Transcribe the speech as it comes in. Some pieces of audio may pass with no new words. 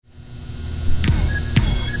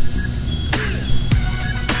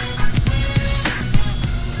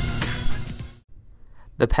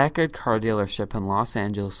The Packard car dealership in Los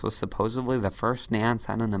Angeles was supposedly the first neon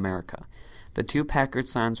sign in America. The two Packard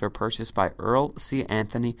signs were purchased by Earl C.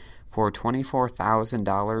 Anthony for $24,000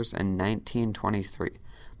 in 1923,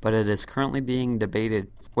 but it is currently being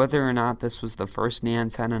debated whether or not this was the first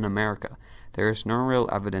neon sign in America. There is no real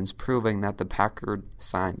evidence proving that the Packard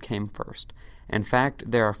sign came first. In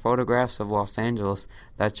fact, there are photographs of Los Angeles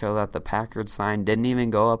that show that the Packard sign didn't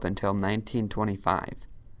even go up until 1925.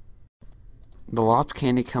 The Loft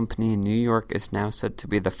Candy Company in New York is now said to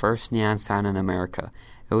be the first neon sign in America.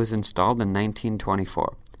 It was installed in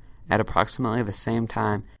 1924. At approximately the same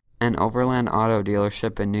time, an Overland Auto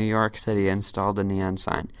dealership in New York City installed a neon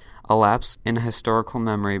sign. A lapse in historical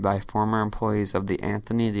memory by former employees of the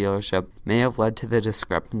Anthony dealership may have led to the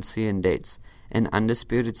discrepancy in dates. An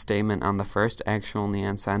undisputed statement on the first actual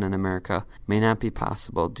neon sign in America may not be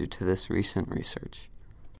possible due to this recent research.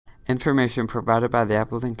 Information provided by the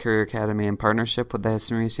Appleton Career Academy in partnership with the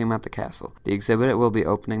History Museum at the Castle. The exhibit will be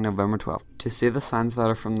opening November 12th. To see the signs that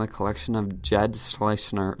are from the collection of Jed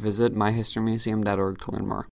Schleicher, visit myhistorymuseum.org to learn more.